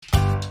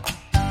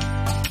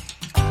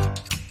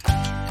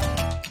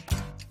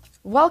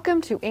Welcome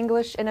to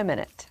English in a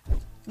Minute.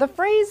 The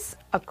phrase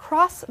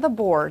across the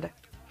board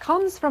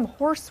comes from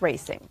horse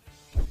racing.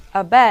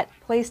 A bet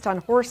placed on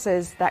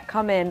horses that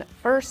come in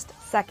first,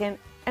 second,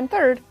 and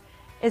third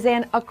is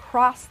an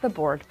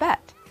across-the-board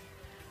bet.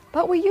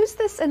 But we use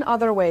this in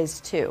other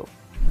ways too.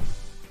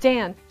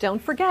 Dan,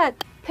 don't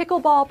forget,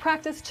 pickleball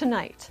practice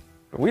tonight.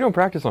 But we don't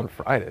practice on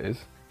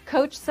Fridays.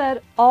 Coach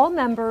said all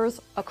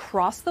members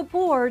across the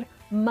board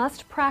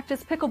must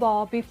practice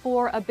pickleball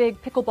before a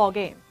big pickleball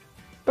game.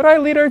 But I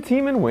lead our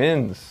team in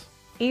wins.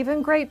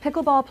 Even great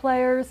pickleball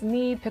players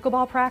need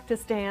pickleball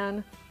practice,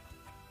 Dan.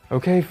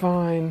 Okay,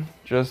 fine.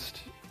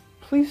 Just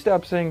please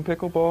stop saying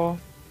pickleball.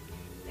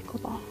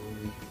 Pickleball.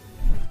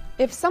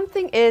 If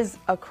something is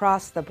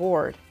across the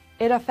board,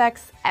 it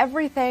affects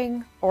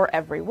everything or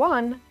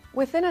everyone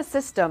within a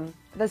system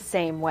the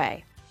same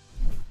way.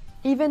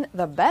 Even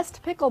the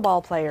best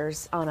pickleball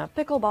players on a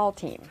pickleball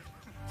team.